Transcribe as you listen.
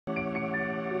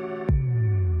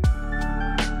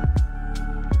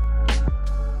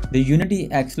The Unity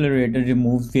Accelerator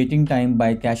removes waiting time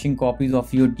by caching copies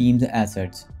of your team's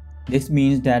assets. This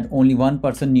means that only one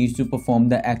person needs to perform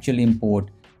the actual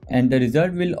import, and the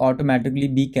result will automatically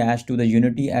be cached to the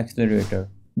Unity Accelerator.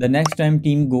 The next time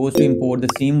team goes to import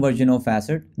the same version of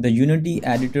asset, the Unity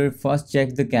editor first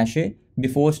checks the cache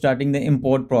before starting the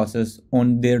import process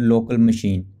on their local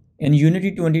machine. In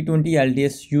Unity 2020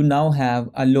 LTS, you now have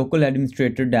a local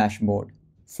administrator dashboard.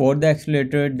 For the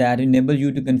accelerator, that enables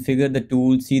you to configure the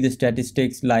tool, see the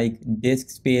statistics like disk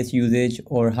space usage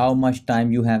or how much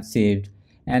time you have saved,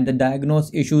 and the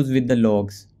diagnose issues with the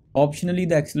logs. Optionally,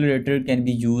 the accelerator can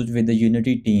be used with the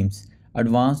Unity teams,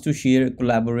 advanced to share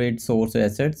collaborate source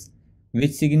assets,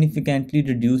 which significantly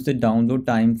reduce the download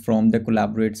time from the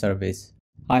collaborate service.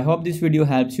 I hope this video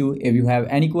helps you. If you have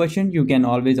any question, you can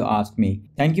always ask me.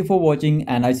 Thank you for watching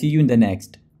and I see you in the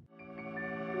next.